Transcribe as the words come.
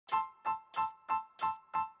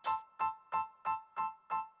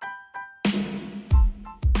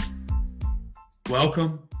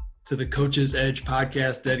Welcome to the Coach's Edge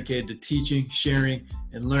podcast dedicated to teaching, sharing,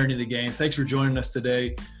 and learning the game. Thanks for joining us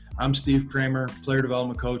today. I'm Steve Kramer, player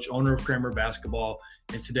development coach, owner of Kramer Basketball,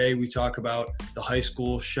 and today we talk about the high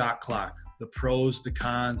school shot clock, the pros, the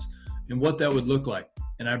cons, and what that would look like.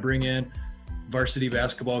 And I bring in varsity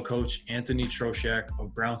basketball coach Anthony Troshak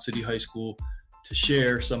of Brown City High School to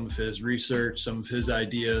share some of his research, some of his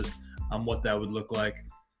ideas on what that would look like.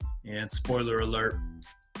 And spoiler alert,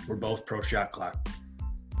 we're both pro shot clock.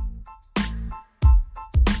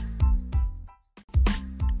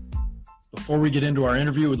 Before we get into our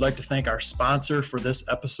interview, we'd like to thank our sponsor for this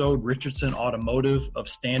episode, Richardson Automotive of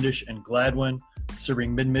Standish and Gladwin,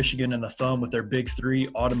 serving Mid-Michigan and the Thumb with their big three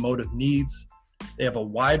automotive needs. They have a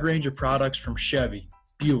wide range of products from Chevy,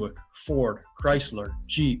 Buick, Ford, Chrysler,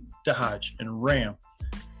 Jeep, Dodge, and Ram.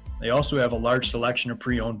 They also have a large selection of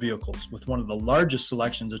pre-owned vehicles. With one of the largest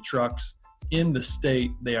selections of trucks in the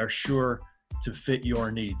state, they are sure to fit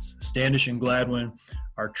your needs. Standish and Gladwin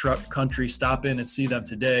are truck country. Stop in and see them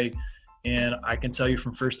today. And I can tell you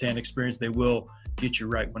from firsthand experience, they will get you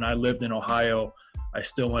right. When I lived in Ohio, I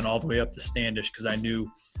still went all the way up to Standish because I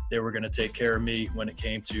knew they were going to take care of me when it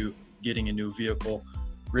came to getting a new vehicle.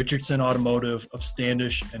 Richardson Automotive of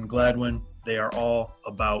Standish and Gladwin, they are all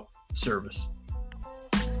about service.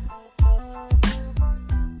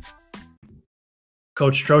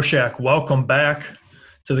 Coach Troshak, welcome back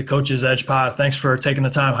to the Coach's Edge Pod. Thanks for taking the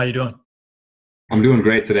time. How you doing? I'm doing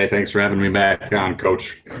great today. Thanks for having me back on,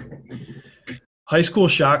 Coach. High school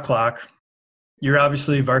shot clock. You're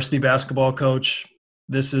obviously a varsity basketball coach.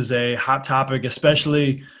 This is a hot topic,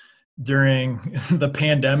 especially during the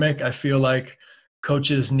pandemic. I feel like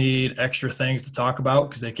coaches need extra things to talk about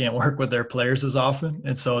because they can't work with their players as often.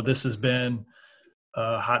 And so this has been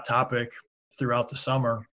a hot topic throughout the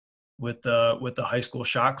summer with the high school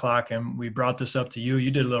shot clock. And we brought this up to you. You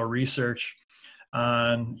did a little research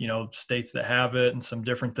on, states that have it and some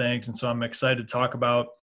different things. And so I'm excited to talk about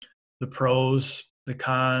the pros, the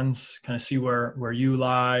cons, kind of see where you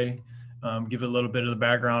lie, give it a little bit of the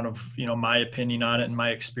background of, my opinion on it and my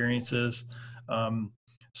experiences.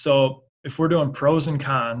 So if we're doing pros and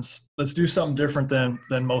cons, let's do something different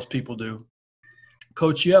than most people do.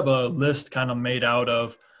 Coach, you have a list kind of made out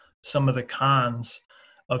of some of the cons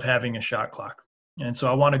of having a shot clock. And so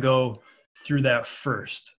I want to go through that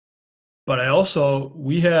first. But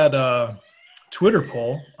we had a Twitter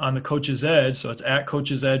poll on the Coach's Edge. So it's at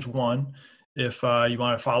Coach's Edge 1 if you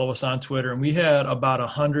want to follow us on Twitter. And we had about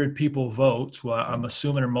 100 people vote, who I'm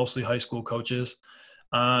assuming are mostly high school coaches,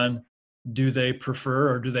 on do they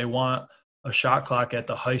prefer or do they want a shot clock at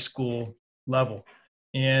the high school level.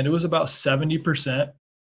 And it was about 70%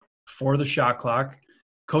 for the shot clock.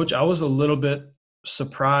 Coach, I was a little bit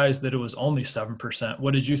surprised that it was only 7%.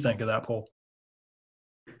 What did you think of that poll?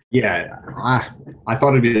 Yeah, I thought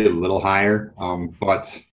it'd be a little higher,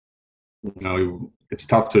 but it's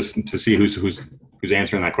tough to see who's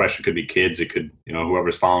answering that question. It could be kids, it could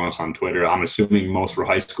whoever's following us on Twitter. I'm assuming most were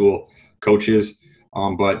high school coaches,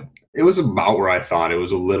 but it was about where I thought. It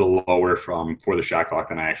was a little lower for the shot clock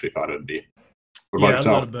than I actually thought it would be. What about yourself?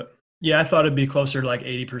 A little bit. Yeah, I thought it'd be closer to like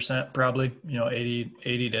 80%, probably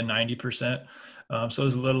 80 to 90%. So it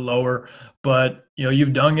was a little lower, but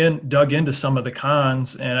you've dug into some of the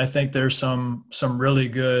cons, and I think there's some really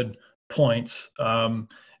good points. And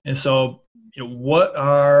so,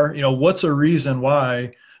 what's a reason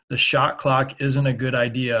why the shot clock isn't a good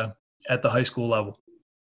idea at the high school level?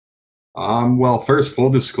 Well, first, full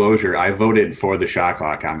disclosure, I voted for the shot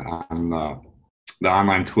clock on the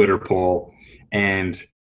online Twitter poll, and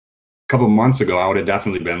couple of months ago, I would have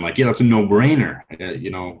definitely been like, yeah, that's a no-brainer.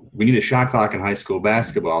 We need a shot clock in high school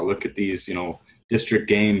basketball. Look at these, district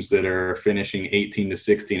games that are finishing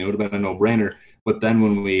 18-16. It would have been a no-brainer. But then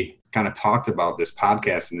when we kind of talked about this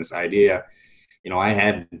podcast and this idea, I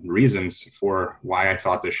had reasons for why I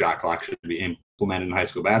thought the shot clock should be implemented in high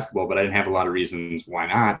school basketball, but I didn't have a lot of reasons why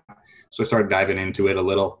not. So I started diving into it a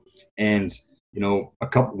little. And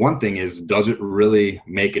one thing is, does it really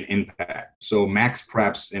make an impact? So Max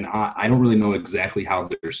Preps, and I don't really know exactly how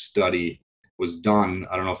their study was done.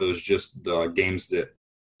 I don't know if it was just the games that,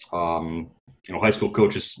 high school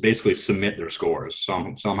coaches basically submit their scores.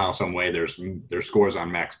 Somehow, some way, there's scores on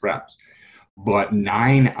Max Preps. But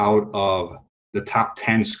 9 out of the top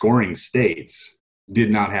 10 scoring states did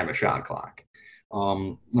not have a shot clock.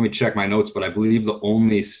 Let me check my notes, but I believe the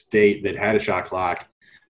only state that had a shot clock,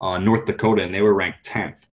 North Dakota, and they were ranked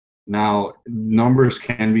 10th. Now, numbers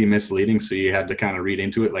can be misleading, so you had to kind of read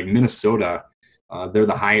into it. Like Minnesota, they're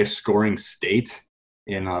the highest scoring state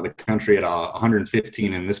in the country at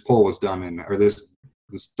 115, and this poll was done this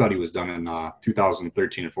study was done in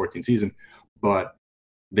 2013 and 14 season. but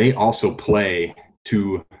they also play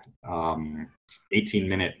two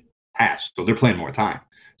 18-minute halves, so they're playing more time.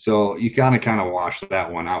 So you gotta kind of wash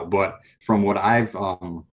that one out. But from what I've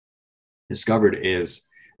discovered is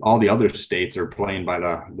all the other states are playing by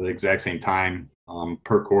the exact same time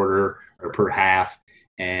per quarter or per half,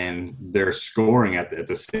 and they're scoring at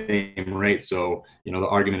the same rate. So, the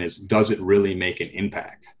argument is, does it really make an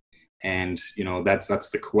impact? And, that's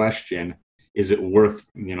the question. Is it worth,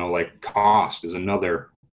 like cost is another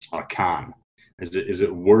con. Is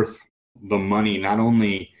it worth the money? Not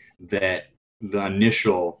only that the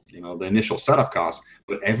initial setup cost,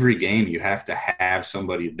 but every game you have to have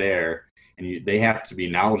somebody there, and they have to be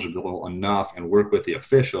knowledgeable enough and work with the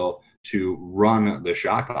official to run the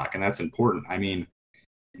shot clock, and that's important. I mean,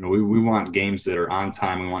 we want games that are on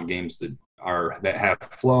time. We want games that have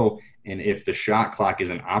flow. And if the shot clock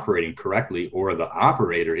isn't operating correctly, or the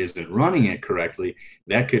operator isn't running it correctly,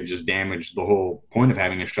 that could just damage the whole point of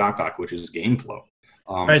having a shot clock, which is game flow.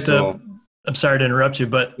 Right. I'm sorry to interrupt you,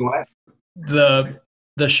 but the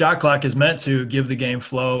shot clock is meant to give the game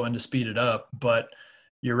flow and to speed it up. But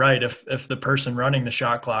you're right. If the person running the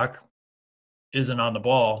shot clock isn't on the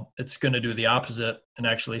ball, it's going to do the opposite and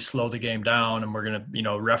actually slow the game down. And we're going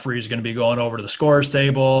to, referees going to be going over to the scores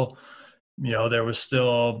table. There was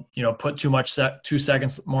still, put 2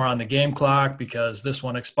 seconds more on the game clock because this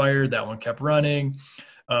one expired, that one kept running.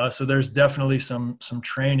 So there's definitely some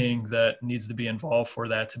training that needs to be involved for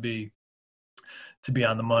that to be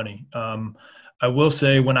on the money. I will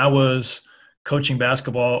say, when I was coaching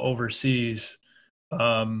basketball overseas, we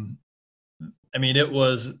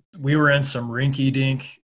were in some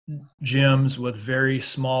rinky-dink gyms with very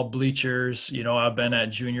small bleachers. I've been at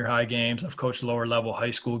junior high games. I've coached lower level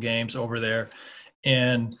high school games over there.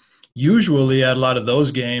 And usually at a lot of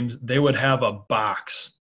those games, they would have a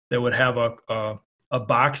box. They would have a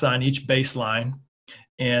box on each baseline,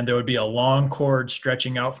 and there would be a long cord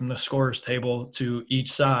stretching out from the scorer's table to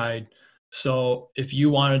each side. So if you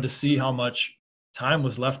wanted to see how much time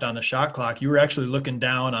was left on the shot clock, you were actually looking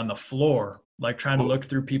down on the floor, like trying to look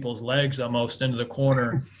through people's legs almost into the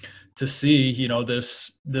corner to see,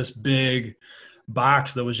 this big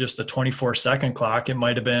box that was just a 24-second clock. It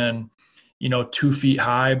might have been, 2 feet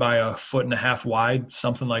high by 1.5 feet wide,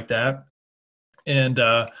 something like that. And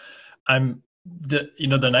the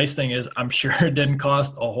nice thing is, I'm sure it didn't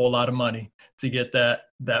cost a whole lot of money to get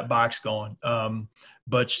that box going.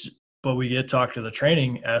 But we get talk to the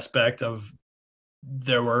training aspect of,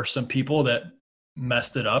 there were some people that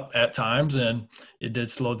messed it up at times, and it did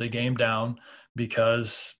slow the game down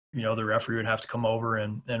because, the referee would have to come over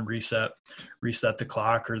and reset the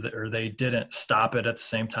clock, or they didn't stop it at the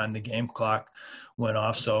same time the game clock went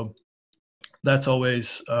off. So that's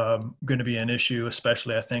always going to be an issue,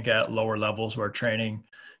 especially I think at lower levels where training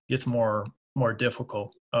gets more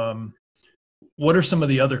difficult. What are some of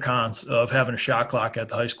the other cons of having a shot clock at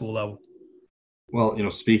the high school level?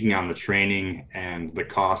 Well, speaking on the training and the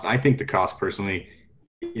cost, I think the cost personally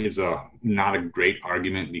is not a great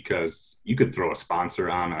argument, because you could throw a sponsor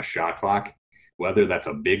on a shot clock, whether that's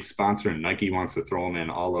a big sponsor and Nike wants to throw them in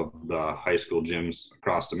all of the high school gyms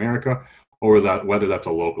across America, or whether that's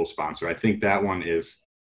a local sponsor. I think that one is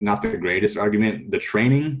not the greatest argument. The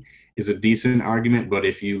training is a decent argument, but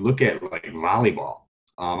if you look at like volleyball,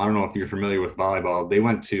 I don't know if you're familiar with volleyball. They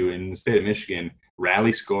went to, in the state of Michigan,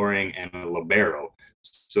 rally scoring and a libero.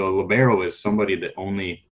 So a libero is somebody that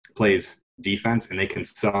only plays defense, and they can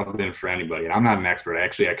sub in for anybody. And I'm not an expert. I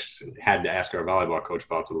actually had to ask our volleyball coach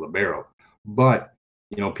about the libero. But,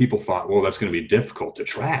 people thought, well, that's going to be difficult to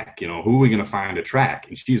track. Who are we going to find to track?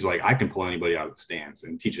 And she's like, I can pull anybody out of the stands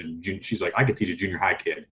and teach she's like, I could teach a junior high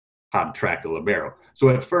kid how to track the libero. So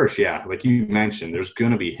at first, yeah, like you mentioned, there's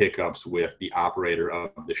going to be hiccups with the operator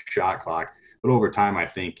of the shot clock. But over time, I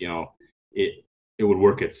think, it would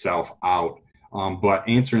work itself out. But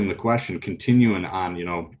answering the question, continuing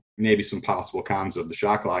on, maybe some possible cons of the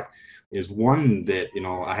shot clock, is one that,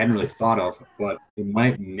 I hadn't really thought of, but it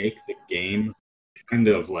might make the game kind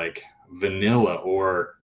of like vanilla,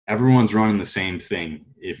 or everyone's running the same thing.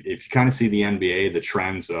 If you kind of see the NBA, the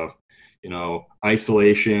trends of,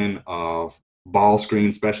 isolation, of ball screen,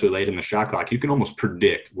 especially late in the shot clock, you can almost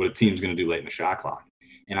predict what a team's going to do late in the shot clock.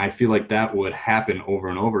 And I feel like that would happen over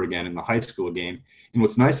and over again in the high school game. And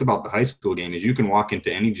what's nice about the high school game is you can walk into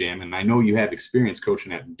any gym, and I know you have experience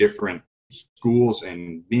coaching at different schools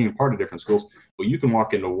and being a part of different schools, but you can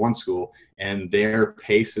walk into one school and their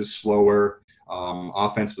pace is slower,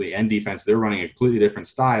 offensively and defense. They're running a completely different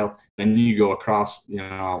style. Then you go across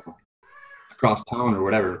across town or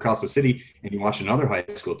whatever, across the city, and you watch another high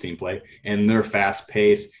school team play, and they're fast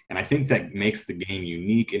paced. And I think that makes the game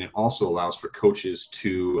unique, and it also allows for coaches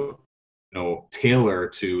to, tailor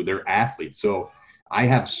to their athletes. So I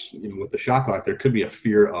have, with the shot clock, there could be a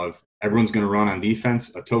fear of everyone's going to run on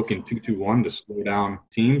defense, a token 2-2-1 to slow down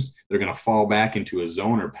teams. They're going to fall back into a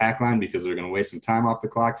zone or pack line because they're going to waste some time off the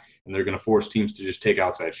clock, and they're going to force teams to just take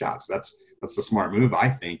outside shots. That's the smart move, I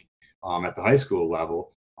think, at the high school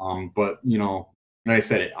level. But, like I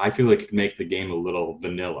said, I feel like it could make the game a little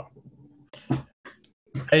vanilla.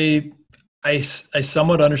 I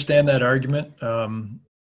somewhat understand that argument.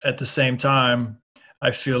 At the same time, I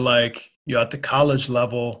feel like, at the college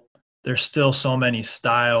level, there's still so many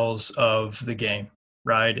styles of the game,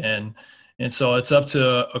 right? And so it's up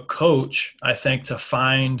to a coach, I think, to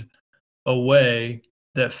find a way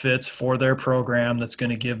that fits for their program that's going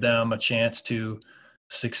to give them a chance to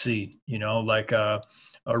succeed. Like a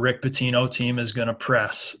Rick Pitino team is going to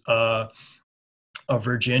press. A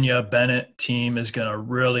Virginia Bennett team is going to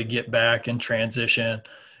really get back in transition.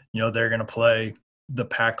 They're going to play the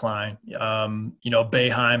pack line.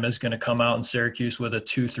 Boeheim is going to come out in Syracuse with a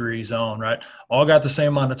 2-3 zone, right? All got the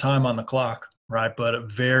same amount of time on the clock, right? But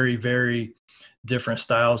very, very different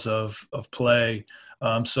styles of play.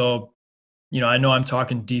 So, I know I'm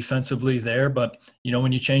talking defensively there, but,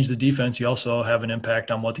 when you change the defense, you also have an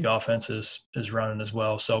impact on what the offense is running as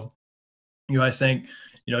well. So, I think,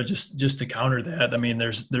 just to counter that, I mean,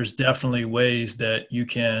 there's definitely ways that you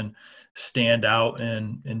can stand out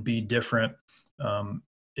and be different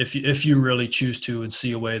if you really choose to and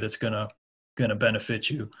see a way that's gonna benefit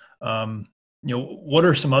you. What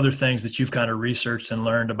are some other things that you've kind of researched and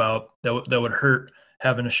learned about that would hurt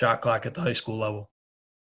having a shot clock at the high school level?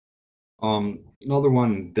 Another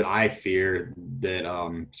one that I fear that,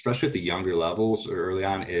 especially at the younger levels or early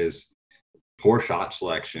on, is poor shot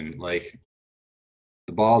selection. Like,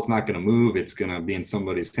 the ball's not going to move. It's going to be in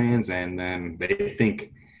somebody's hands. And then they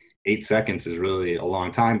think 8 seconds is really a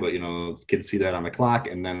long time, but, kids see that on the clock,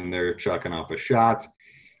 and then they're chucking up a shot.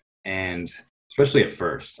 And especially at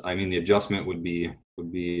first, I mean, the adjustment would be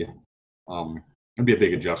a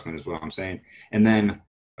big adjustment is what I'm saying. And then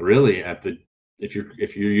really if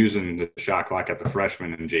you're using the shot clock at the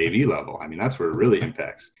freshman and JV level, I mean, that's where it really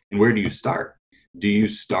impacts. And where do you start? Do you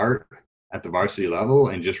start at the varsity level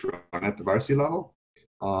and just run at the varsity level?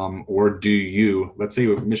 Or do you, let's say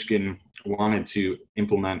Michigan wanted to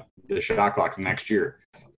implement the shot clocks next year,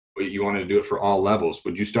 but you wanted to do it for all levels,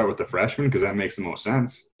 would you start with the freshmen? Because that makes the most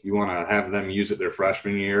sense. You want to have them use it their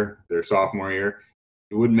freshman year, their sophomore year.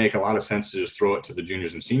 It wouldn't make a lot of sense to just throw it to the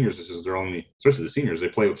juniors and seniors. This is their only, especially the seniors, they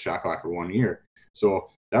play with shot clock for 1 year. So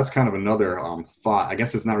that's kind of another thought. I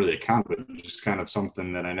guess it's not really a count, but just kind of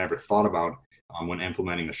something that I never thought about when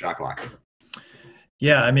implementing the shot clock.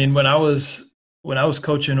 Yeah, I mean, when I was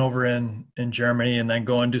coaching over in Germany and then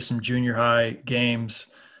going to some junior high games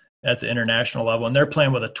at the international level, and they're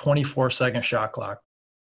playing with a 24-second shot clock,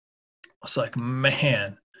 it's like,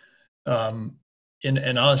 man. And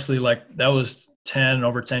honestly, like, that was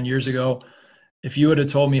over 10 years ago. If you would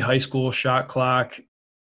have told me high school shot clock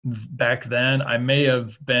back then, I may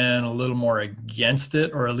have been a little more against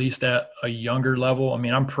it, or at least at a younger level. I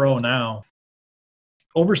mean, I'm pro now.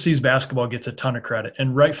 Overseas basketball gets a ton of credit,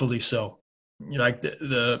 and rightfully so. Like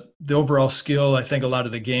the overall skill, I think a lot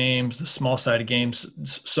of the games, the small sided games,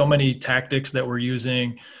 so many tactics that we're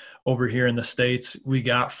using over here in the States, we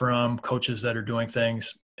got from coaches that are doing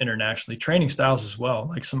things internationally, training styles as well,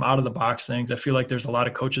 like some out of the box things. I feel like there's a lot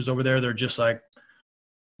of coaches over there. They're just like,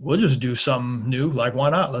 we'll just do something new. Like, why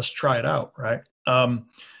not? Let's try it out. Right.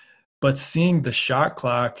 But seeing the shot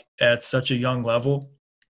clock at such a young level,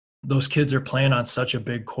 those kids are playing on such a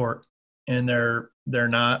big court, and they're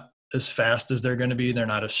not as fast as they're going to be. They're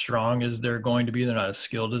not as strong as they're going to be. They're not as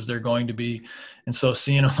skilled as they're going to be. And so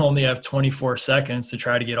seeing them only have 24 seconds to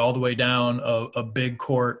try to get all the way down a big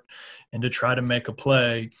court and to try to make a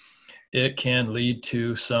play, it can lead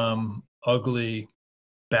to some ugly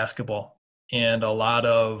basketball. And a lot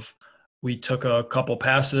of, we took a couple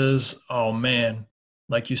passes. Oh man,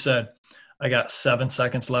 like you said, I got 7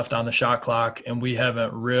 seconds left on the shot clock, and we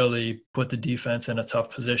haven't really put the defense in a tough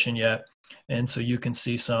position yet. And so you can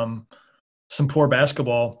see some poor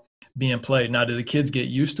basketball being played. Now, do the kids get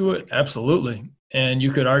used to it? Absolutely. And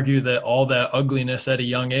you could argue that all that ugliness at a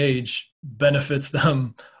young age benefits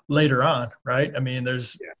them later on, right? I mean,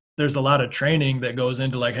 there's a lot of training that goes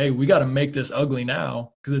into like, hey, we got to make this ugly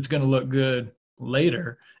now because it's going to look good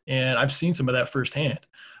later. And I've seen some of that firsthand.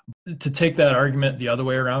 To take that argument the other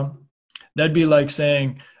way around, that'd be like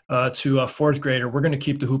saying to a fourth grader, we're going to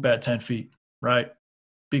keep the hoop at 10 feet, right?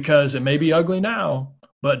 Because it may be ugly now,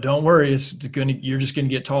 but don't worry, you're just going to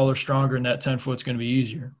get taller, stronger, and that 10 foot's going to be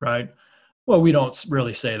easier, right? Well, we don't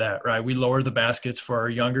really say that, right? We lower the baskets for our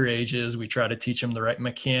younger ages. We try to teach them the right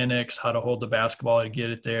mechanics, how to hold the basketball to get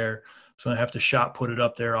it there. So they have to shot put it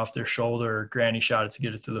up there off their shoulder, or granny shot it to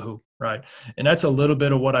get it to the hoop, right? And that's a little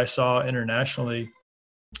bit of what I saw internationally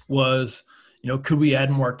was, could we add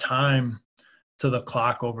more time to the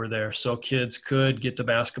clock over there so kids could get the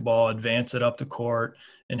basketball, advance it up the court,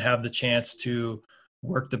 and have the chance to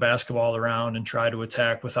work the basketball around and try to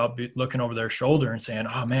attack without looking over their shoulder and saying,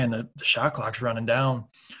 oh man, the shot clock's running down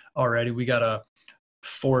already. We got to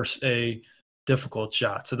force a difficult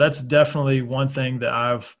shot. So that's definitely one thing that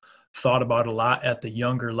I've thought about a lot at the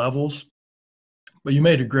younger levels. But you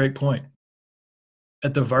made a great point.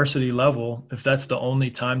 At the varsity level, if that's the only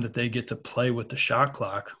time that they get to play with the shot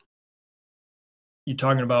clock, you're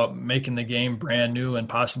talking about making the game brand new and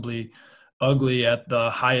possibly ugly at the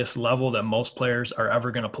highest level that most players are ever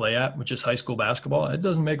going to play at, which is high school basketball. It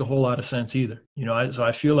doesn't make a whole lot of sense either. So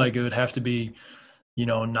I feel like it would have to be,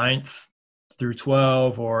 9th through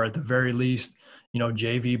 12, or at the very least,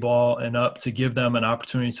 JV ball and up, to give them an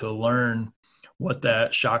opportunity to learn what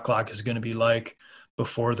that shot clock is going to be like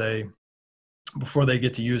before they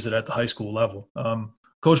get to use it at the high school level.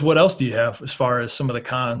 Coach, what else do you have as far as some of the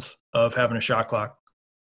cons of having a shot clock?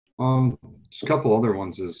 Just a couple other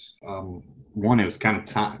ones is, one, it was kind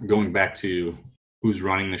of going back to who's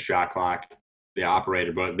running the shot clock, the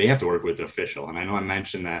operator, but they have to work with the official. And I know I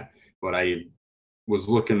mentioned that, but I was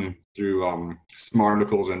looking through some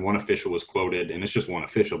articles, and one official was quoted, and it's just one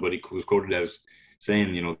official, but he was quoted as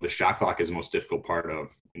saying, the shot clock is the most difficult part of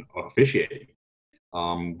officiating.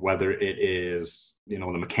 Whether it is, the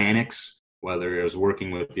mechanics, whether it was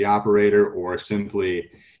working with the operator, or simply,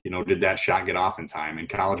 did that shot get off in time? In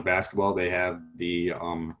college basketball, they have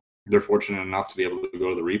they're fortunate enough to be able to go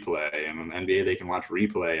to the replay, and in the NBA, they can watch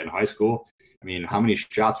replay. In high school, I mean, how many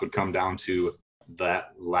shots would come down to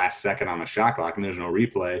that last second on the shot clock, and there's no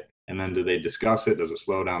replay? And then do they discuss it? Does it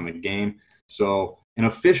slow down the game? So, and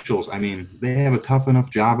officials, I mean, they have a tough enough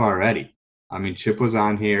job already. I mean, Chip was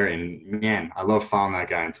on here, and man, I love following that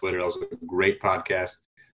guy on Twitter. That was a great podcast.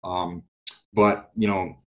 But,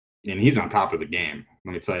 and he's on top of the game.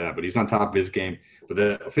 Let me tell you that. But he's on top of his game. But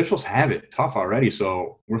the officials have it tough already.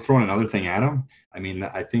 So we're throwing another thing at them. I mean,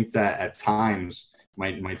 I think that at times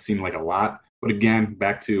might seem like a lot. But again,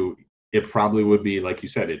 back to, it probably would be, like you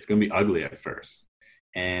said, it's going to be ugly at first.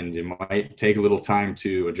 And it might take a little time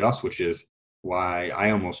to adjust, which is why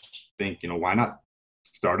I almost think, why not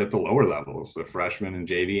start at the lower levels, the freshmen and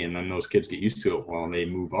JV, and then those kids get used to it while they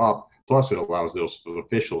move up. Plus, it allows those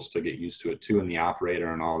officials to get used to it too, and the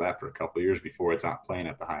operator and all that for a couple of years before it's not playing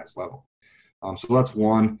at the highest level. So that's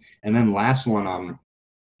one. And then last one,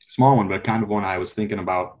 small one, but kind of one I was thinking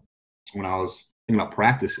about when I was thinking about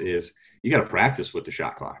practice is you got to practice with the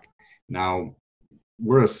shot clock. Now,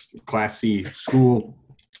 we're a Class C school,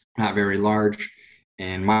 not very large,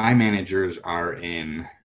 and my managers are in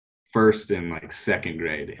first and like second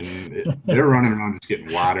grade, and they're running around just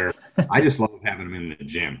getting water. I just love having them in the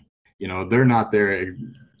gym. They're not there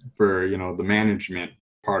for, the management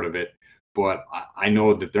part of it, but I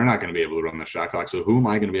know that they're not going to be able to run the shot clock. So who am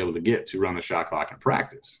I going to be able to get to run the shot clock and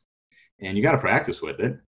practice? And you got to practice with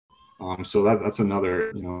it. So that's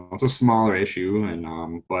another, it's a smaller issue,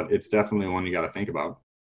 and but it's definitely one you got to think about.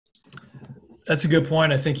 That's a good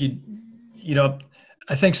point. I think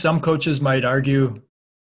I think some coaches might argue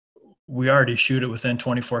we already shoot it within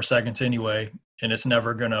 24 seconds anyway, and it's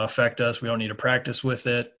never going to affect us. We don't need to practice with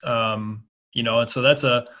it. And so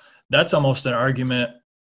that's almost an argument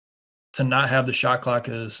to not have the shot clock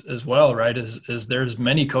as well, right? Is there's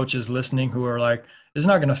many coaches listening who are like, it's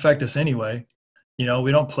not going to affect us anyway. We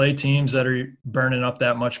don't play teams that are burning up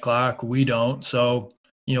that much clock. We don't. So,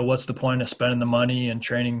 what's the point of spending the money and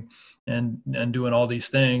training and doing all these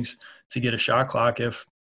things to get a shot clock if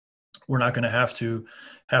we're not going to have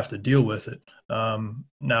to deal with it?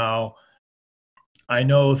 Now, I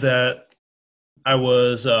know that I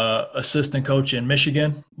was assistant coach in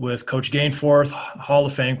Michigan with Coach Gainforth, Hall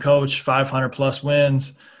of Fame coach, 500-plus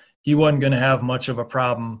wins. He wasn't going to have much of a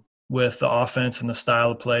problem with the offense and the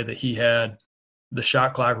style of play that he had. The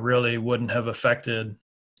shot clock really wouldn't have affected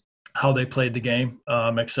how they played the game,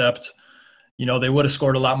 except, they would have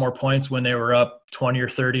scored a lot more points when they were up 20 or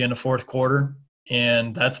 30 in the fourth quarter.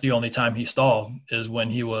 And that's the only time he stalled, is when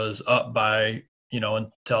he was up by,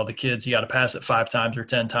 and tell the kids, you got to pass it 5 times or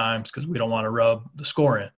 10 times because we don't want to rub the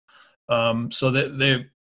score in. So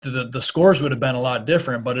the scores would have been a lot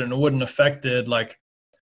different, but it wouldn't have affected like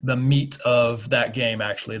the meat of that game,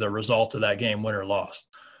 actually, the result of that game, win or loss.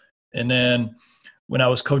 And then when I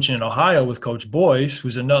was coaching in Ohio with Coach Boyce,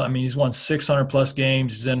 who's another, I mean, he's won 600 plus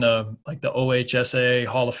games. He's in the OHSA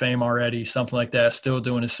Hall of Fame already, something like that, still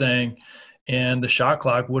doing his thing. And the shot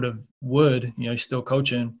clock he's still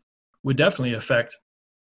coaching, would definitely affect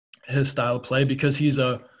his style of play, because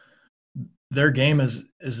their game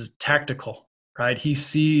is tactical, right? He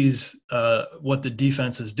sees what the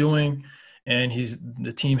defense is doing, and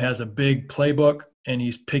the team has a big playbook, and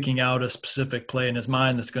he's picking out a specific play in his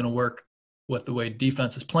mind that's going to work with the way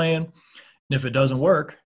defense is playing. And if it doesn't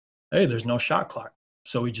work, hey, there's no shot clock.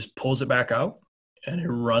 So he just pulls it back out and he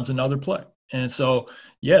runs another play. And so,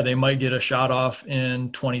 yeah, they might get a shot off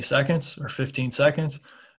in 20 seconds or 15 seconds,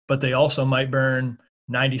 but they also might burn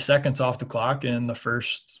 90 seconds off the clock in the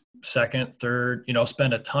first, second, third,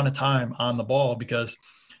 spend a ton of time on the ball, because,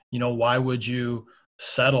 why would you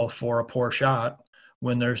settle for a poor shot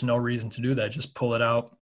when there's no reason to do that? Just pull it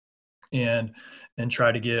out and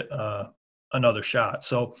try to get another shot.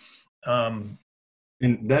 So, and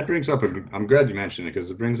that brings up, I'm glad you mentioned it,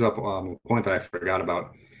 because it brings up a point that I forgot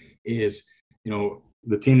about is,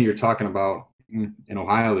 the team that you're talking about in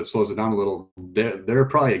Ohio that slows it down a little, they're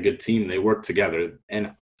probably a good team. They work together,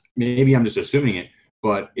 and maybe I'm just assuming it,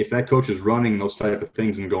 but if that coach is running those type of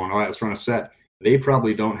things and going, all right, let's run a set, they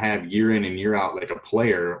probably don't have year in and year out like a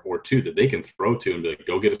player or two that they can throw to and be like,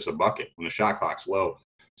 go get us a bucket when the shot clock's low.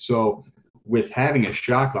 So with having a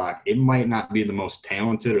shot clock, it might not be the most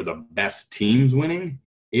talented or the best teams winning.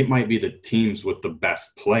 It might be the teams with the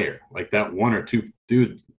best player, like that one or two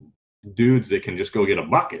dudes that can just go get a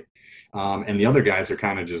bucket. And the other guys are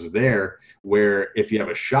kind of just there, where if you have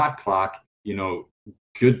a shot clock,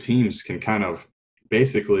 good teams can kind of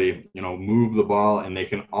basically, move the ball, and they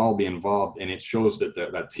can all be involved. And it shows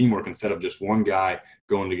that teamwork, instead of just one guy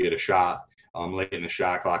going to get a shot late in the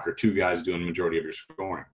shot clock, or two guys doing the majority of your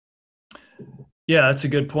scoring. Yeah, that's a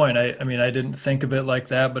good point. I mean, I didn't think of it like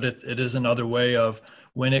that, but it is another way of,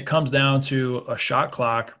 when it comes down to a shot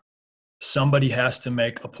clock, somebody has to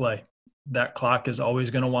make a play. That clock is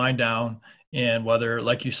always going to wind down. And whether,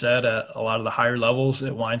 like you said, at a lot of the higher levels,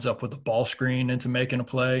 it winds up with a ball screen into making a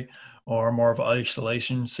play, or more of an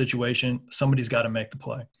isolation situation, somebody's got to make the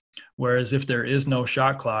play. Whereas if there is no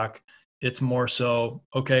shot clock, it's more so,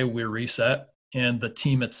 okay, we're reset, and the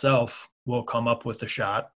team itself will come up with a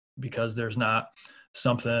shot, because there's not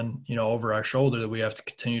something, over our shoulder that we have to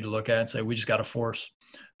continue to look at and say, we just got to force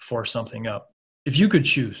something up. If you could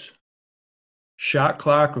choose shot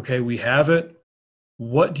clock, okay, we have it.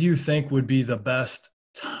 What do you think would be the best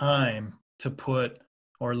time to put,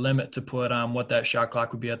 or limit to put on what that shot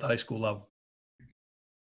clock would be at the high school level?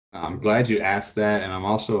 I'm glad you asked that. And I'm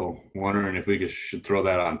also wondering if we should throw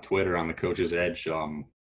that on Twitter on the Coach's Edge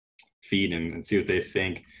feed and see what they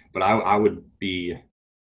think. But I would be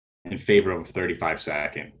in favor of 35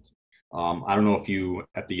 seconds. I don't know if you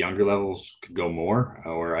at the younger levels could go more,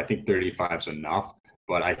 or I think 35 is enough,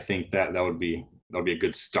 but I think that would be a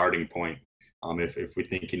good starting point. If we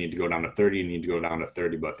think you need to go down to 30, you need to go down to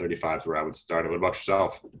 30, but 35 is where I would start. What about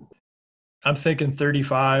yourself? I'm thinking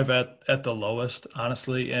 35 at the lowest,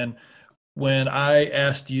 honestly. And when I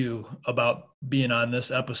asked you about being on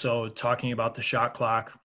this episode talking about the shot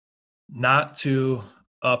clock, not to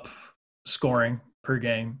up scoring per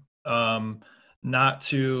game, not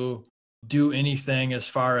to do anything as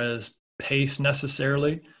far as pace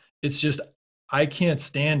necessarily. It's just, I can't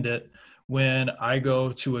stand it when I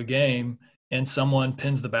go to a game and someone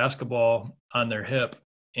pins the basketball on their hip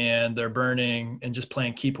and they're burning and just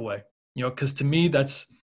playing keep away. Because to me,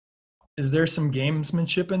 is there some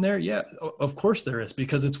gamesmanship in there? Yeah, of course there is,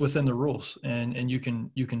 because it's within the rules, and you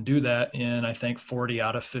can do that in, I think, 40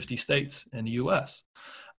 out of 50 states in the U.S.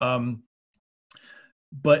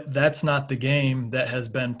 But that's not the game that has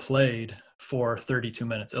been played for 32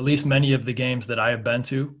 minutes. At least many of the games that I have been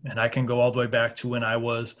to, and I can go all the way back to when I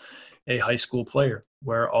was a high school player,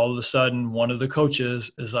 where all of a sudden one of the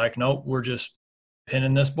coaches is like, nope, we're just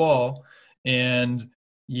pinning this ball, and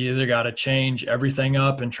you either got to change everything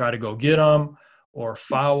up and try to go get them or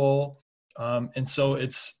foul. And so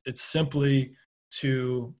it's simply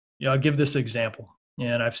to, I'll give this example.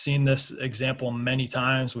 And I've seen this example many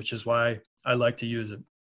times, which is why I like to use it.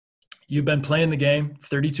 You've been playing the game,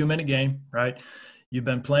 32-minute game, right? You've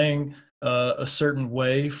been playing a certain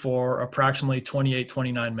way for approximately 28,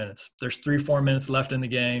 29 minutes. There's 3-4 minutes left in the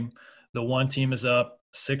game. The one team is up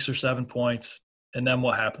 6 or 7 points. And then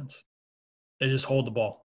what happens? They just hold the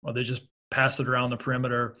ball, or they just pass it around the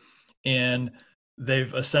perimeter. And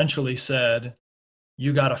they've essentially said,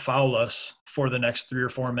 you got to foul us for the next 3 or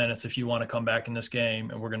 4 minutes if you want to come back in this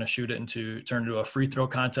game. And we're going to turn into a free throw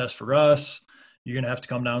contest for us. You're going to have to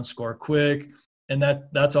come down and score quick. And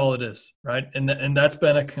that's all it is, right? And that's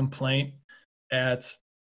been a complaint at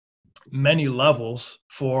many levels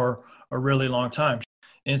for a really long time.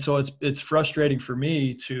 And so it's frustrating for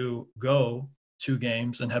me to go to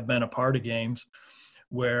games and have been a part of games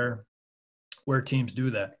where teams do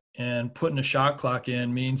that. And putting a shot clock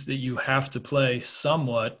in means that you have to play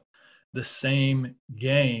somewhat the same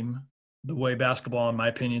game, the way basketball, in my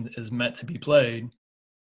opinion, is meant to be played,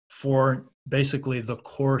 for basically the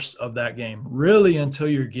course of that game, really until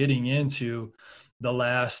you're getting into the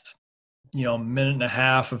last, minute and a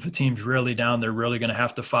half. If a team's really down, they're really going to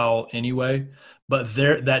have to foul anyway. But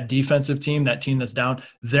that defensive team, that team that's down,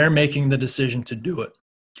 they're making the decision to do it,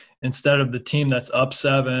 instead of the team that's up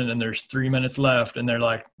 7 and there's 3 minutes left and they're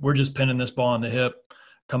like, we're just pinning this ball on the hip,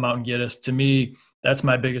 come out and get us. To me, that's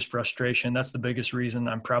my biggest frustration. That's the biggest reason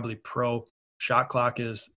I'm probably pro shot clock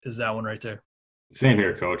is that one right there. Same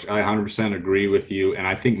here, Coach. I 100% agree with you, and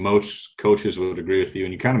I think most coaches would agree with you.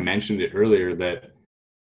 And you kind of mentioned it earlier that,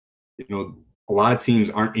 a lot of teams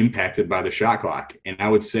aren't impacted by the shot clock, and I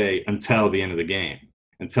would say until the end of the game,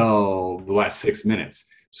 until the last 6 minutes.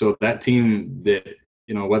 So that team that,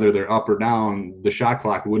 whether they're up or down, the shot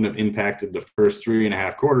clock wouldn't have impacted the first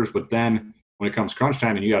 3.5 quarters. But then when it comes crunch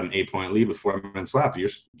time and you got an 8-point lead with 4 minutes left,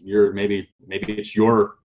 you're maybe it's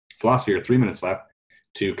your philosophy or 3 minutes left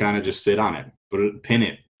to kind of just sit on it, pin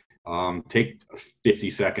it, take 50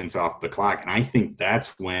 seconds off the clock. And I think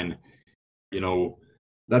that's when,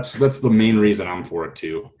 that's the main reason I'm for it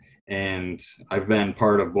too. And I've been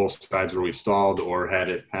part of both sides where we've stalled or had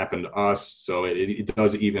it happen to us. So it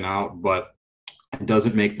does even out, but it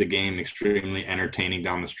doesn't make the game extremely entertaining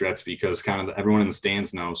down the stretch, because kind of everyone in the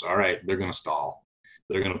stands knows, all right, they're going to stall.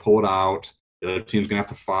 They're going to pull it out. The other team's going to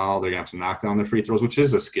have to foul. They're going to have to knock down their free throws, which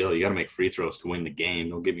is a skill. You got to make free throws to win the game.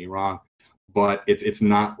 Don't get me wrong. But it's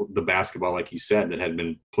not the basketball, like you said, that had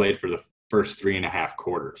been played for the first 3.5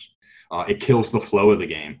 quarters. It kills the flow of the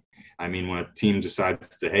game. I mean, when a team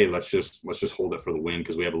decides to, hey, let's just hold it for the win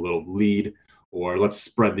because we have a little lead, or let's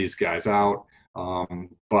spread these guys out.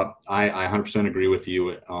 But I 100% agree with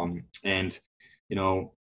you. And,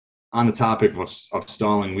 on the topic of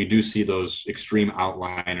stalling, we do see those extreme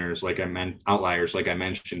outliers, like I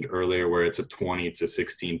mentioned earlier, where it's a 20 to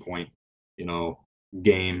 16 point,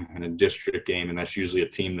 game and a district game. And that's usually a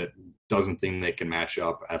team that doesn't think they can match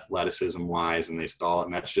up athleticism wise, and they stall it.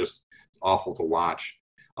 And that's just awful to watch.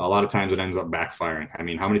 A lot of times it ends up backfiring. I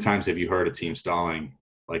mean, how many times have you heard a team stalling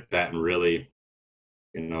like that and really,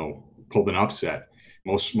 pulled an upset?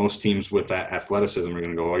 Most teams with that athleticism are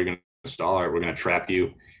going to go, oh, you're going to stall, or we're going to trap you,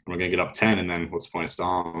 and we're going to get up 10, and then what's the point of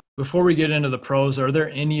stalling? Before we get into the pros, are there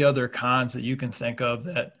any other cons that you can think of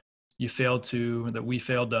that we failed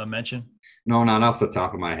to mention? No, not off the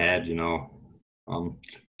top of my head.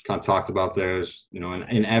 Kind of talked about there's,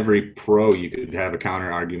 in every pro you could have a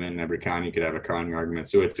counter argument, and every con you could have a counter argument.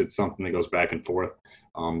 So it's something that goes back and forth.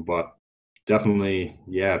 But definitely,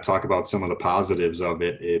 talk about some of the positives of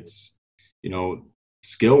it. It's,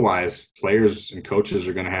 skill-wise, players and coaches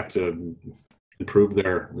are going to have to improve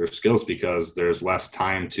their skills because there's less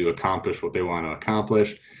time to accomplish what they want to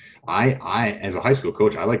accomplish. I as a high school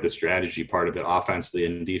coach, I like the strategy part of it, offensively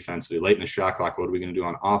and defensively. Late in the shot clock, what are we going to do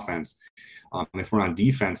on offense? If we're on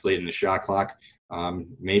defense late in the shot clock,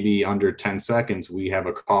 maybe under 10 seconds, we have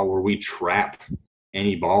a call where we trap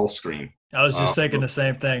any ball screen. I was just thinking the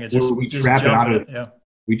same thing. We trap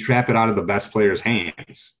it out of the best player's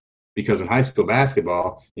hands, because in high school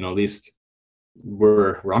basketball, at least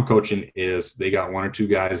where I'm coaching is they got 1 or 2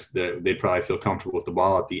 guys that they'd probably feel comfortable with the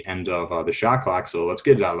ball at the end of the shot clock. So let's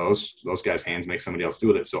get it out of those guys' hands, make somebody else do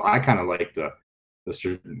with it. So I kind of like the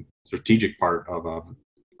strategic part of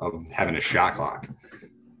having a shot clock.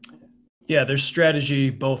 Yeah, there's strategy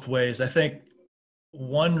both ways. I think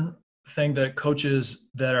one thing that coaches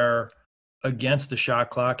that are against the shot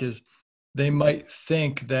clock is they might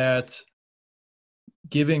think that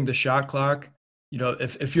giving the shot clock,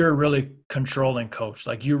 if you're a really controlling coach,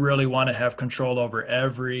 like you really want to have control over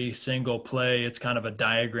every single play, it's kind of a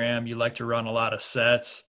diagram. You like to run a lot of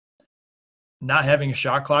sets. Not having a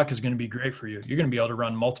shot clock is going to be great for you. You're going to be able to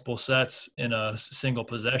run multiple sets in a single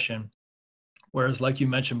possession. Whereas, like you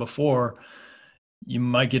mentioned before, you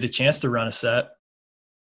might get a chance to run a set.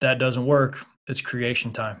 That doesn't work. It's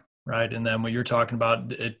creation time, right? And then when you're talking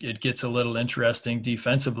about it gets a little interesting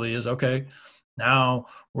defensively is, okay, now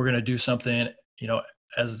we're going to do something,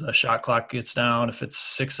 as the shot clock gets down, if it's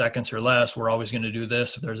 6 seconds or less, we're always going to do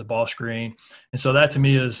this if there's a ball screen. And so that to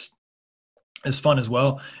me is fun as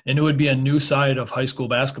well. And it would be a new side of high school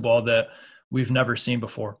basketball that we've never seen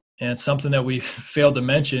before. And something that we failed to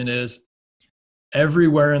mention is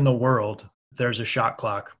everywhere in the world, there's a shot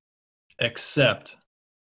clock. except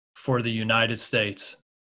for the United States.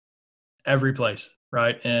 Every place,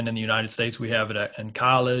 right? And in the United States, we have it in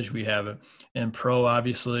college, we have it in pro,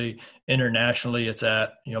 obviously. Internationally, it's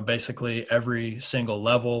at, basically every single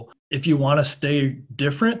level. If you want to stay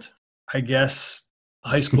different, I guess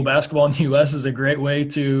high school basketball in the U.S. is a great way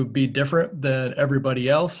to be different than everybody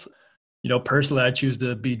else. Personally, I choose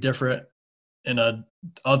to be different in a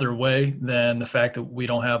other way than the fact that we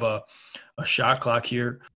don't have a shot clock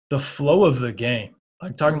here. The flow of the game,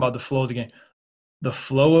 like talking about the flow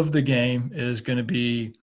of the game is going to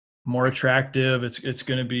be more attractive. It's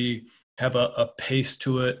going to have a pace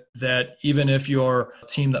to it that even if you're a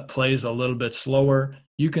team that plays a little bit slower,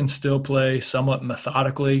 you can still play somewhat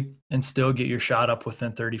methodically and still get your shot up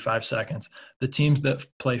within 35 seconds. The teams that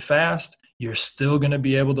play fast, you're still going to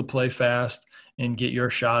be able to play fast and get your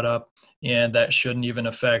shot up, and that shouldn't even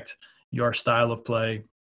affect your style of play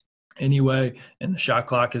anyway. And the shot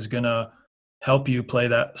clock is going to help you play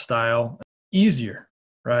that style easier,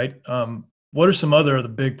 right? What are some other of the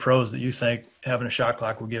big pros that you think having a shot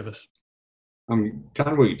clock will give us? Kind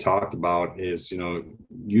of what you talked about is,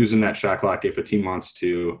 using that shot clock if a team wants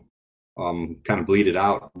to kind of bleed it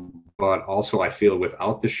out. But also I feel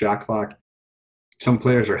without the shot clock, some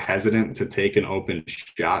players are hesitant to take an open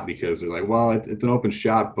shot because they're like, well, it's an open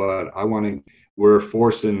shot, but we're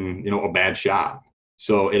forcing, a bad shot.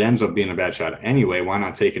 So it ends up being a bad shot anyway. Why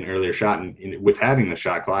not take an earlier shot? And with having the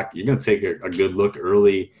shot clock, you're going to take a good look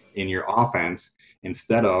early in your offense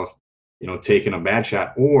instead of, taking a bad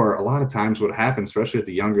shot. Or a lot of times what happens, especially at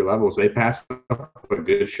the younger levels, they pass up a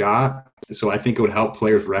good shot. So I think it would help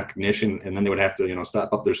players' recognition, and then they would have to,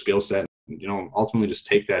 step up their skill set, ultimately just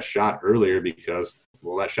take that shot earlier because,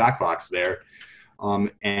 well, that shot clock's there.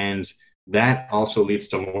 And that also leads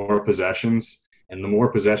to more possessions. And the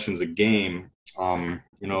more possessions a game,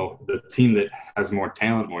 the team that has more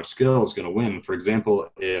talent, more skill is going to win. For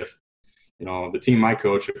example, if, the team I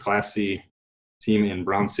coach, a Class C team in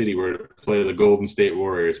Brown City, were to play the Golden State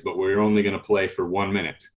Warriors, but we're only going to play for 1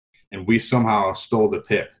 minute, and we somehow stole the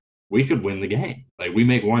tip, we could win the game. Like, we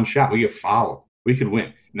make one shot, we get fouled, we could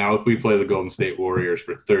win. Now, if we play the Golden State Warriors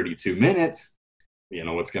for 32 minutes,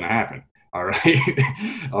 what's going to happen? All right.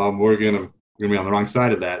 We're going to be on the wrong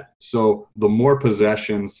side of that. So the more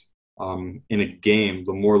possessions in a game,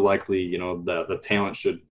 the more likely, the talent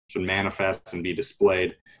should manifest and be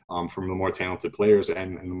displayed from the more talented players,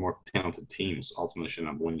 and the more talented teams ultimately should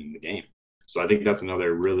end up winning the game. So I think that's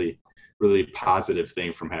another really, really positive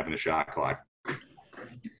thing from having a shot clock.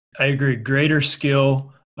 I agree. Greater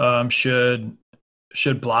skill should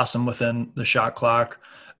blossom within the shot clock.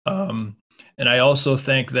 And I also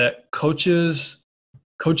think that coaches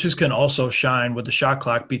can also shine with the shot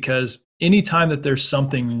clock, because anytime that there's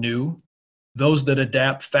something new, those that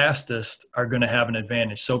adapt fastest are going to have an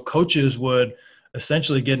advantage. So coaches would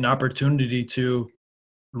essentially get an opportunity to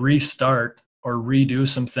restart or redo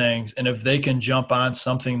some things. And if they can jump on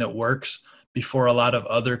something that works before a lot of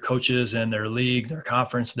other coaches in their league, their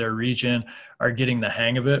conference, their region are getting the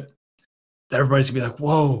hang of it, everybody's gonna be like,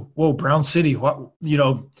 whoa, Brown City, what,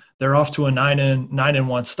 they're off to a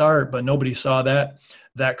 9-1 start, but nobody saw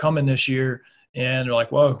that coming this year. And they're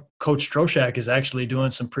like, well, Coach Troshak is actually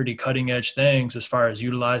doing some pretty cutting edge things as far as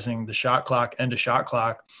utilizing the shot clock and the shot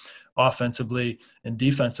clock offensively and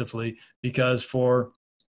defensively, because for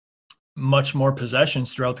much more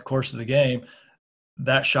possessions throughout the course of the game,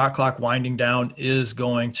 that shot clock winding down is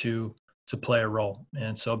going to play a role.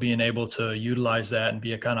 And so being able to utilize that and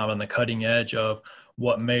be kind of on the cutting edge of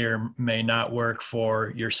what may or may not work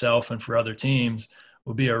for yourself and for other teams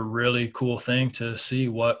would be a really cool thing to see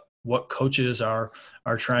what coaches are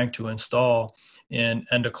trying to install in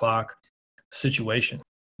end of clock situation.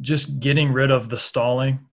 Just getting rid of the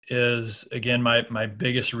stalling is, again, my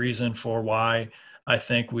biggest reason for why I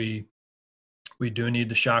think we do need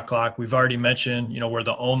the shot clock. We've already mentioned, we're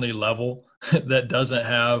the only level that doesn't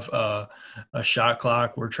have a shot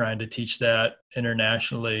clock. We're trying to teach that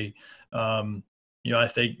internationally. I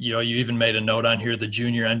think, you even made a note on here, the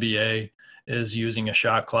junior NBA is using a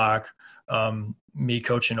shot clock. Me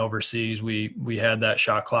coaching overseas, we had that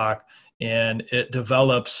shot clock, and it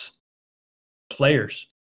develops players.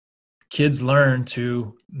 Kids learn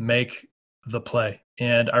to make the play.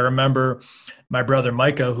 And I remember my brother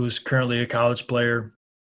Micah, who's currently a college player,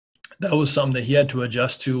 that was something that he had to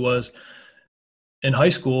adjust to. Was in high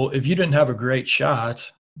school, if you didn't have a great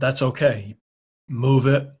shot, that's okay. Move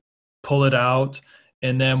it, pull it out.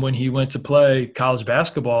 And then when he went to play college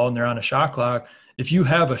basketball and they're on a shot clock, if you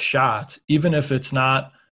have a shot, even if it's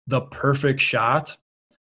not the perfect shot,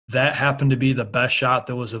 that happened to be the best shot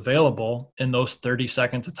that was available in those 30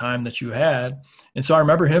 seconds of time that you had. And so I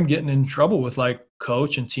remember him getting in trouble with like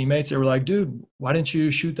coach and teammates. They were like, dude, why didn't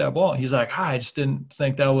you shoot that ball? He's like, I just didn't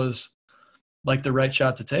think that was like the right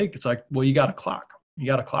shot to take. It's like, well, you got a clock. You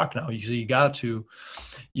got a clock now. You've got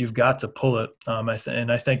to pull it.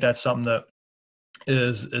 And I think that's something that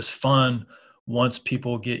is fun once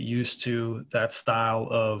people get used to that style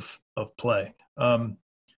of play.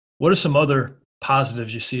 What are some other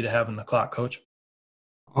positives you see to having the clock, Coach?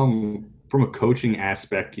 From a coaching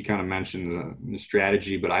aspect, you kind of mentioned the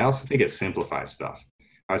strategy, but I also think it simplifies stuff.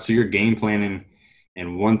 All right, so you're game planning,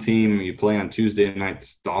 and one team you play on Tuesday night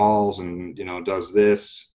stalls and does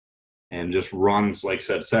this and just runs, like I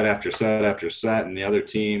said, set after set after set, and the other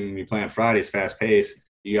team you play on Fridays fast paced.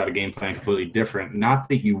 You got a game plan completely different. Not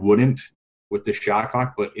that you wouldn't with the shot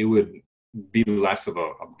clock, but it would be less of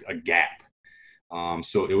a gap.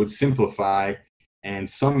 So it would simplify. And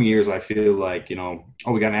some years I feel like, we got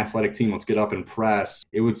an athletic team, let's get up and press.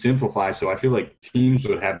 It would simplify. So I feel like teams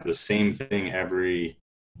would have the same thing every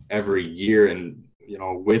year. And,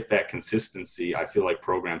 with that consistency, I feel like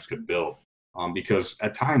programs could build. Because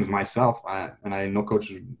at times myself, and I know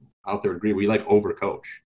coaches out there agree, we like overcoach.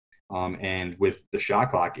 And with the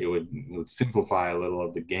shot clock, it would simplify a little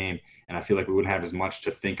of the game. And I feel like we wouldn't have as much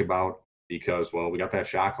to think about because, well, we got that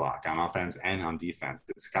shot clock on offense and on defense.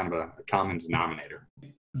 It's kind of a common denominator.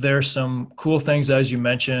 There's some cool things, as you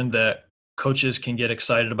mentioned, that coaches can get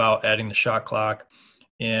excited about adding the shot clock.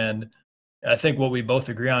 And I think what we both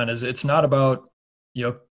agree on is it's not about,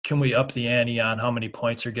 can we up the ante on how many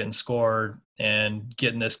points are getting scored and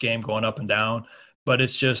getting this game going up and down, but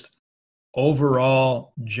it's just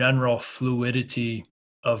overall general fluidity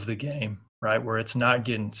of the game, right? Where it's not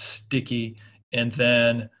getting sticky, and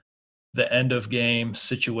then the end of game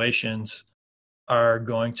situations are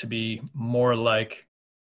going to be more like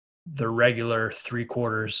the regular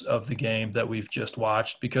 3/4 of the game that we've just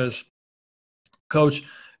watched. Because, Coach,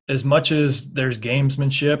 as much as there's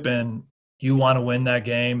gamesmanship and you want to win that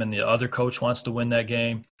game and the other coach wants to win that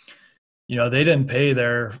game, they didn't pay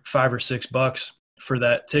their $5 or $6 for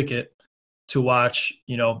that ticket to watch,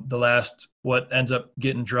 the last, what ends up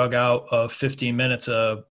getting drug out of 15 minutes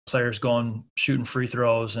of players going, shooting free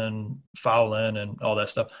throws and fouling and all that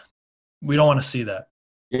stuff. We don't want to see that.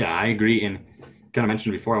 Yeah, I agree. And kind of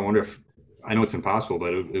mentioned before, I wonder if, I know it's impossible,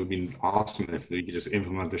 but it would be awesome if we could just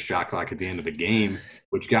implement the shot clock at the end of the game,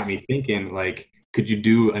 which got me thinking, like, could you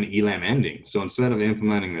do an ELAM ending? So instead of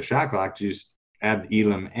implementing the shot clock, just add the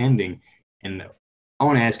ELAM ending. And I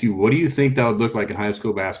want to ask you, what do you think that would look like in high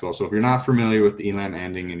school basketball? So if you're not familiar with the ELAM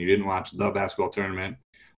ending and you didn't watch the basketball tournament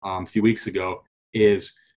a few weeks ago,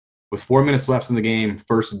 is with 4 minutes left in the game,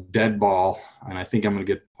 first dead ball, and I think I'm going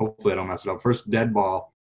to get, hopefully I don't mess it up, first dead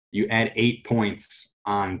ball, you add 8 points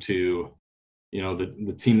onto,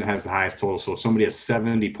 the team that has the highest total. So if somebody has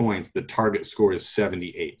 70 points, the target score is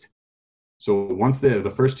 78. So once the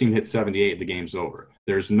first team hits 78, the game's over.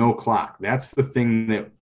 There's no clock. That's the thing that,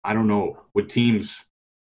 I don't know, would teams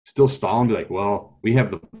still stall and be like, well, we have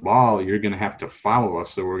the ball, you're going to have to foul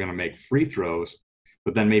us, so we're going to make free throws.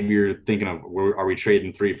 But then maybe you're thinking of, are we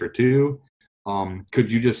trading 3 for 2?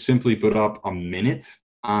 Could you just simply put up a minute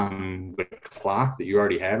on the clock that you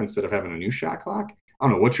already have instead of having a new shot clock? I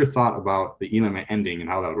don't know. What's your thought about the ELAM ending and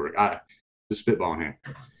how that would work? Just spitballing here.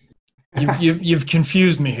 You've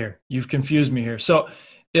confused me here. So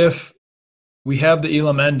if we have the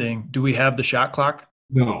ELAM ending, do we have the shot clock?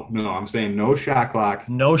 No, I'm saying no shot clock.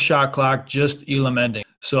 No shot clock, just ELAM ending.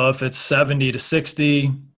 So if it's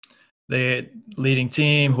 70-60, the leading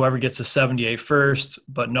team, whoever gets to 78 first,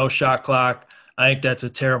 but no shot clock, I think that's a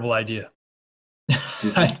terrible idea.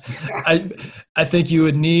 I think you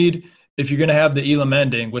would need, if you're going to have the ELAM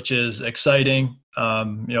ending, which is exciting,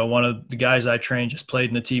 one of the guys I trained just played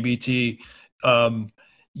in the TBT,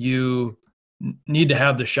 you need to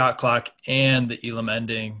have the shot clock and the ELAM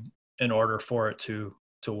ending in order for it to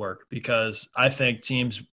work, because I think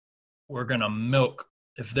teams were going to milk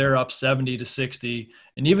if they're up 70-60,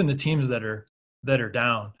 and even the teams that are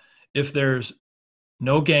down, if there's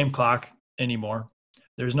no game clock anymore,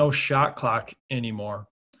 there's no shot clock anymore,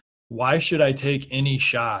 why should I take any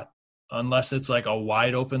shot unless it's like a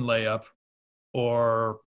wide open layup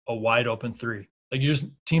or a wide open 3? Like,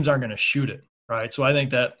 teams aren't going to shoot it, right? So I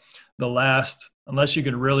think that unless you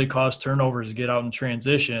could really cause turnovers to get out in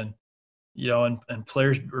transition, and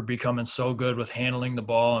players are becoming so good with handling the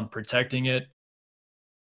ball and protecting it,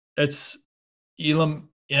 it's ELAM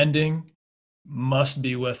ending must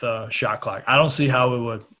be with a shot clock. I don't see how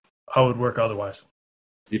it would work otherwise.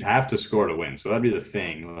 you'd have to score to win. So that'd be the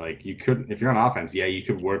thing. Like you could, if you're on offense, yeah, you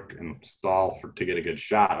could work and stall to get a good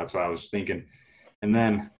shot. That's what I was thinking. And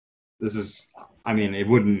then I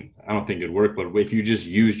don't think it'd work, but if you just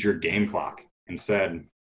used your game clock and said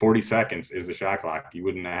 40 seconds is the shot clock, you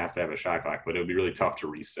wouldn't have to have a shot clock, but it would be really tough to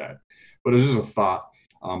reset. But it was just a thought.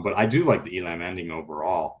 But I do like the Elam ending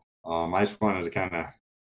overall. I just wanted to kind of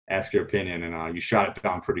ask your opinion, and you shot it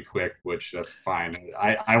down pretty quick, which that's fine.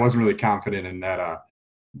 I wasn't really confident in that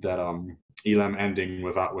Elam ending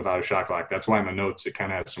without a shot clock. That's why in the notes it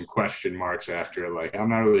kind of had some question marks after, like, I'm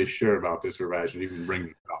not really sure about this, or I should even bring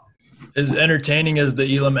it up. As entertaining as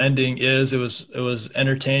the Elam ending is, it was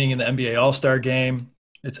entertaining in the NBA All-Star game.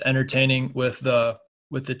 It's entertaining with the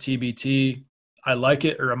TBT. I like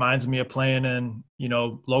it. It reminds me of playing in,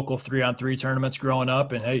 local 3-on-3 tournaments growing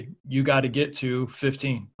up. And hey, you got to get to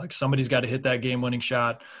 15. Like somebody's got to hit that game-winning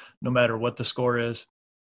shot, no matter what the score is.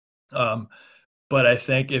 But I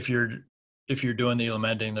think if you're doing the Elam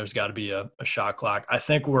ending, there's got to be a shot clock. I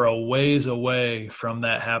think we're a ways away from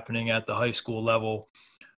that happening at the high school level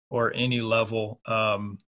or any level.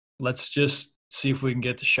 Let's just see if we can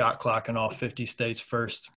get the shot clock in all 50 states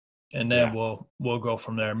first. And then we'll go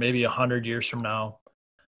from there. Maybe 100 years from now,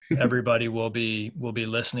 everybody will be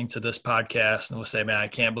listening to this podcast and will say, "Man, I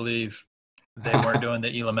can't believe they weren't doing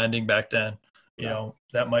the Elam ending back then."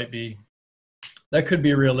 That could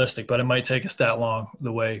be realistic, but it might take us that long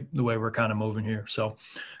the way we're kind of moving here. So,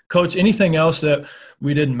 Coach, anything else that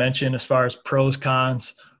we didn't mention as far as pros,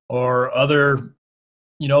 cons, or other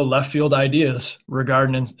left field ideas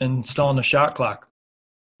regarding installing the shot clock?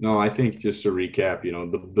 No, I think just to recap,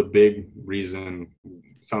 the big reason,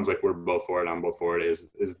 sounds like we're both for it, I'm both for it, is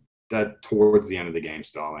that towards the end of the game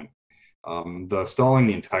stalling. The stalling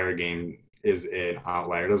the entire game is an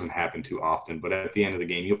outlier. It doesn't happen too often, but at the end of the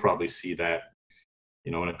game, you'll probably see that,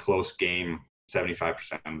 in a close game,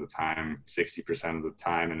 75% of the time, 60% of the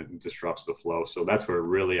time, and it disrupts the flow. So that's where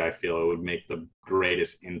really I feel it would make the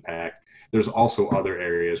greatest impact. There's also other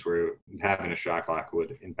areas where having a shot clock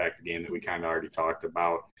would impact the game that we kind of already talked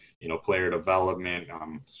about, player development,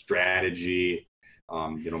 strategy,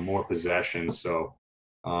 more possession. So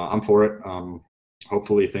I'm for it.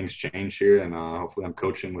 Hopefully things change here, and hopefully I'm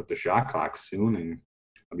coaching with the shot clock soon, and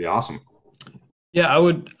it'll be awesome. Yeah,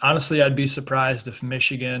 I'd be surprised if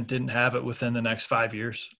Michigan didn't have it within the next 5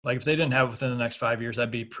 years. Like if they didn't have it within the next 5 years,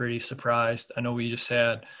 I'd be pretty surprised. I know we just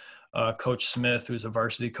had Coach Smith, who's a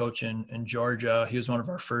varsity coach in Georgia. He was one of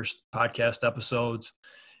our first podcast episodes.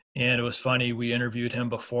 And it was funny, we interviewed him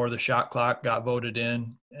before the shot clock got voted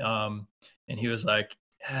in. And he was like,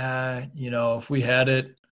 if we had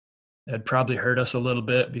it, it'd probably hurt us a little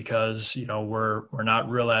bit because, we're not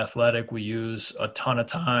real athletic. We use a ton of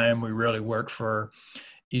time. We really work for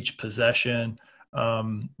each possession.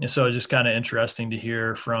 And so it's just kind of interesting to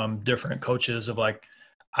hear from different coaches of like,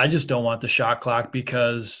 I just don't want the shot clock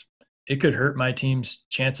because it could hurt my team's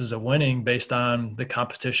chances of winning based on the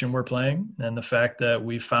competition we're playing and the fact that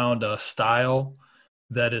we found a style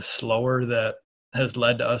that is slower that has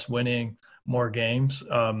led to us winning more games.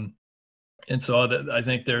 And so I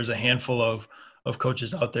think there's a handful of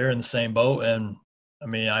coaches out there in the same boat. And I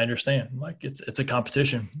mean, I understand, like it's a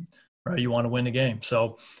competition, right? You want to win the game.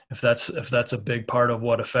 So if that's a big part of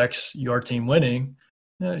what affects your team winning,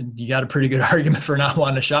 you got a pretty good argument for not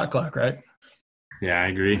wanting a shot clock, right? Yeah, I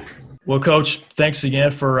agree. Well, Coach, thanks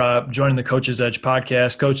again for joining the Coach's Edge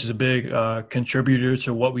podcast. Coach is a big contributor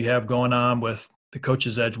to what we have going on with the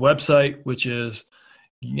Coach's Edge website, which is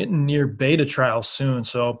getting near beta trials soon.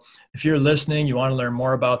 So if you're listening, you want to learn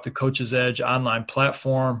more about the Coach's Edge online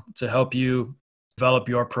platform to help you develop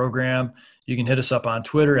your program, you can hit us up on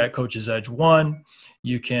Twitter at Coach's Edge 1.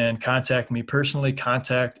 You can contact me personally,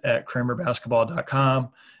 contact@kramerbasketball.com.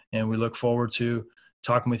 And we look forward to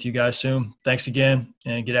talking with you guys soon. Thanks again,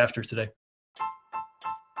 and get after it today.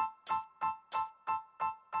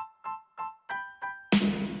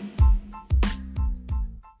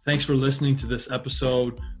 Thanks for listening to this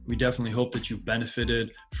episode. We definitely hope that you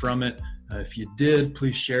benefited from it. If you did,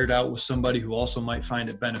 please share it out with somebody who also might find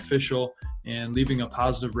it beneficial. And leaving a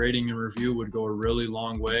positive rating and review would go a really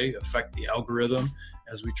long way, affect the algorithm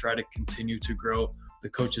as we try to continue to grow the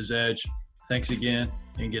Coach's Edge. Thanks again,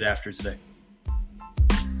 and get after it today.